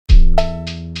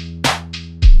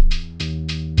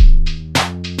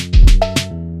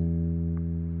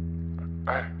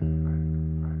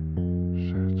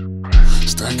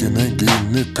Stacking and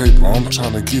getting it paper. I'm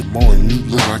tryna get more and you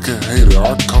look like a hater.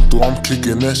 I come through, I'm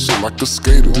kicking that shit like a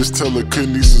skater. Just tell her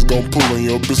Kinesis gon' pull on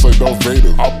your bitch like Darth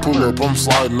Vader. I pull up, I'm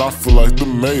sliding, I feel like the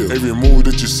mayor. Every move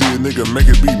that you see a nigga make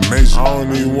it be major. I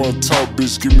don't even wanna talk,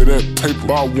 bitch, give me that paper.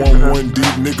 Buy one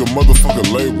deep nigga motherfucker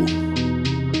label.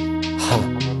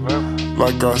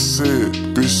 Like I said,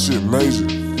 bitch shit major.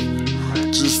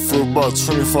 Just for about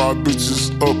 25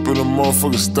 bitches up in a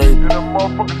motherfucking stable.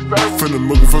 Finna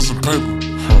looking for some paper.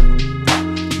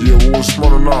 Yeah, we was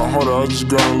smarter, not harder. I just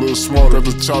got a little smarter. Got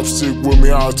the chopstick with me,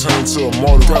 I'll turn into a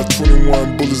martyr. Got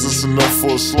 21 bullets, that's enough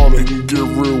for a slaughter. You can get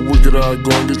real wicked, I'll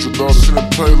go and get your daughter.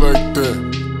 Shouldn't play like that.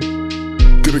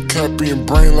 Get a cap in your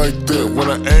brain like that. When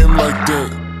I aim like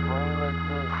that.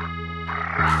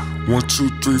 1, 2,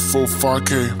 3, 4,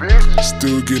 5K.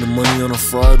 Still getting money on a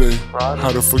Friday.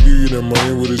 How the fuck you get that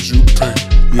money? What did you pay?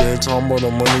 Yeah, ain't talking about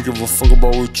the money, give a fuck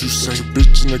about what you say.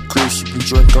 Bitch in the crib, sippin'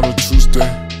 drink on a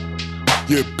Tuesday.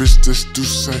 Yeah, bitch, that's do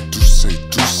say.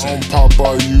 I don't pop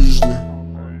out usually,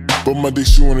 but my dick,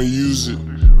 she wanna use it.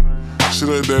 She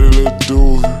like, daddy, let's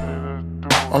do it.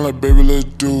 I'm like, baby, let's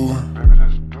do it.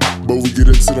 But we get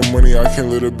into the money, I can't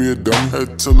let her be a dummy. Had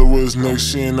to tell her what's next,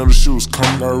 she ain't know the shit was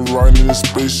coming. Now riding in a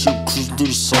spaceship, cruising through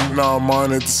the summer. Now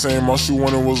mine ain't the same, all she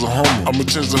wanted was a Hummer. I'ma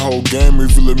change the whole game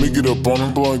if you let me get up on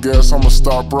her. Blowing gas, I'ma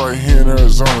stop right here in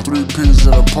Arizona. 3 P's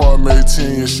in a apartment,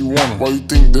 18, yeah, she want it. Why you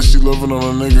think that she loving on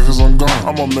a nigga, cause I'm gone?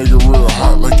 I'ma make it real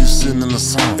hot like you sitting in the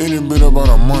sun. It ain't been about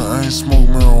a month, I ain't smoked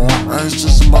marijuana. I ain't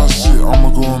stressing about shit, I'ma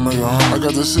go and make 100. I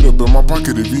got that shit up in my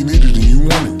pocket, if you need it, then you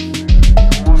want it.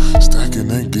 Stacking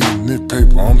and getting it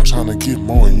paper. I'm tryna get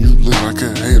more and you look like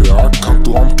a hater. I come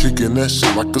through, I'm kicking that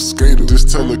shit like a skater. Just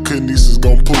tell her Kinesis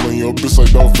gon' pull on your bitch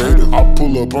like Darth Vader. I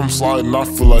pull up, I'm sliding, I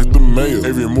feel like the mayor.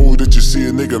 Every move that you see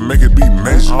a nigga make it be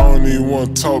major. I don't even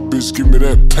wanna talk, bitch, give me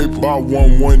that paper. Buy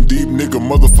one deep nigga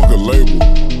motherfucker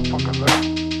label.